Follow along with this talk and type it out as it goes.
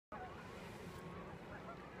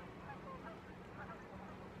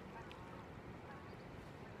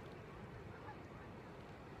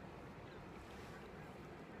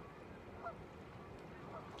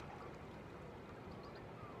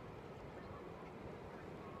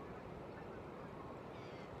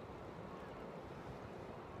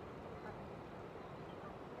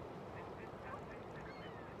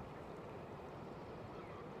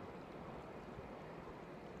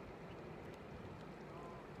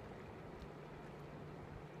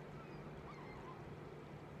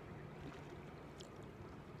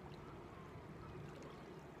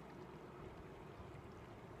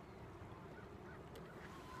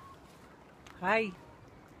Hi,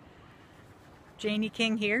 Janie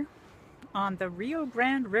King here on the Rio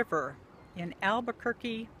Grande River in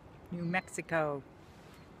Albuquerque, New Mexico.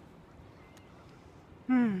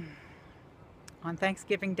 On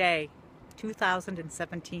Thanksgiving Day,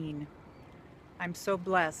 2017. I'm so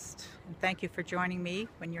blessed, and thank you for joining me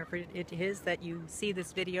whenever it is that you see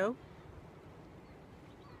this video,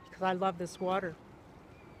 because I love this water.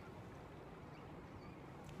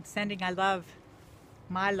 I'm sending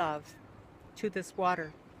my love to this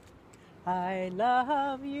water. I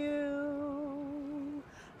love you,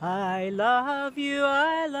 I love you,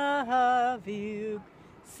 I love you,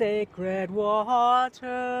 sacred water.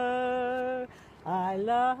 I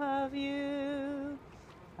love you,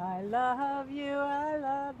 I love you, I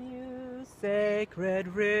love you, sacred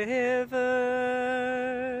river.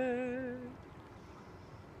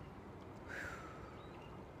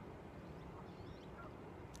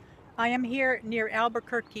 I am here near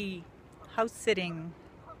Albuquerque, house sitting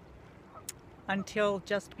until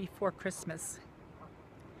just before Christmas,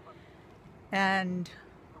 and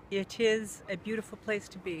it is a beautiful place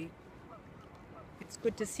to be. It's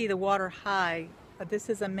good to see the water high. This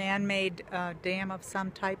is a man-made dam of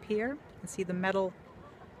some type here. You can see the metal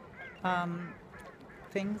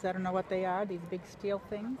things. I don't know what they are, these big steel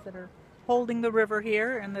things that are holding the river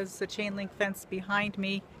here, and there's a chain link fence behind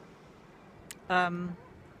me.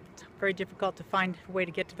 It's very difficult to find a way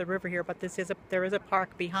to get to the river here, but there is a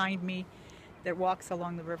park behind me that walks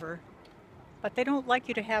along the river. But they don't like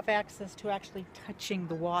you to have access to actually touching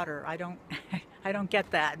the water. I don't I don't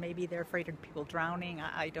get that. Maybe they're afraid of people drowning.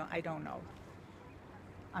 I don't know.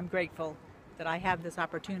 I'm grateful that I have this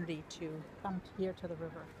opportunity to come here to the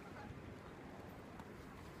river.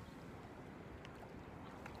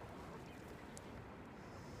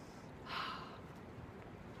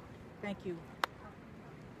 Thank you.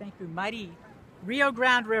 Thank you. Mighty Rio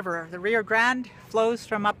Grande River. The Rio Grande flows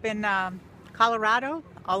from up in Colorado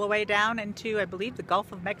all the way down into, I believe, the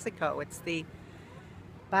Gulf of Mexico. It's the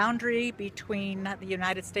boundary between the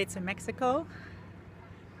United States and Mexico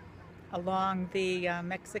along the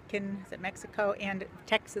Mexico and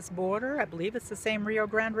Texas border. I believe it's the same Rio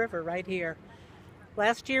Grande River right here.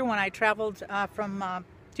 Last year when I traveled from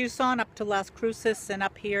Tucson up to Las Cruces and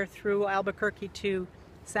up here through Albuquerque to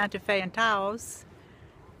Santa Fe and Taos,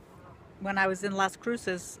 when I was in Las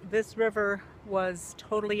Cruces, this river was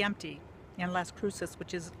totally empty in Las Cruces,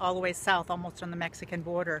 which is all the way south, almost on the Mexican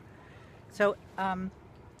border. So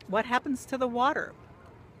what happens to the water?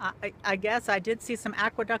 I guess I did see some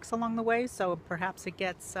aqueducts along the way, so perhaps it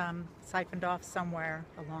gets siphoned off somewhere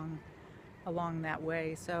along that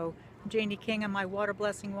way. So Janie King on my water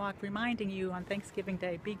blessing walk, reminding you on Thanksgiving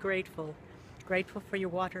Day, be grateful. Grateful for your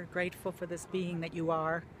water, grateful for this being that you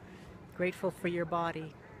are, grateful for your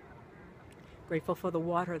body, grateful for the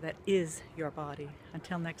water that is your body.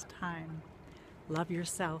 Until next time, love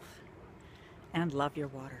yourself and love your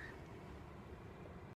water.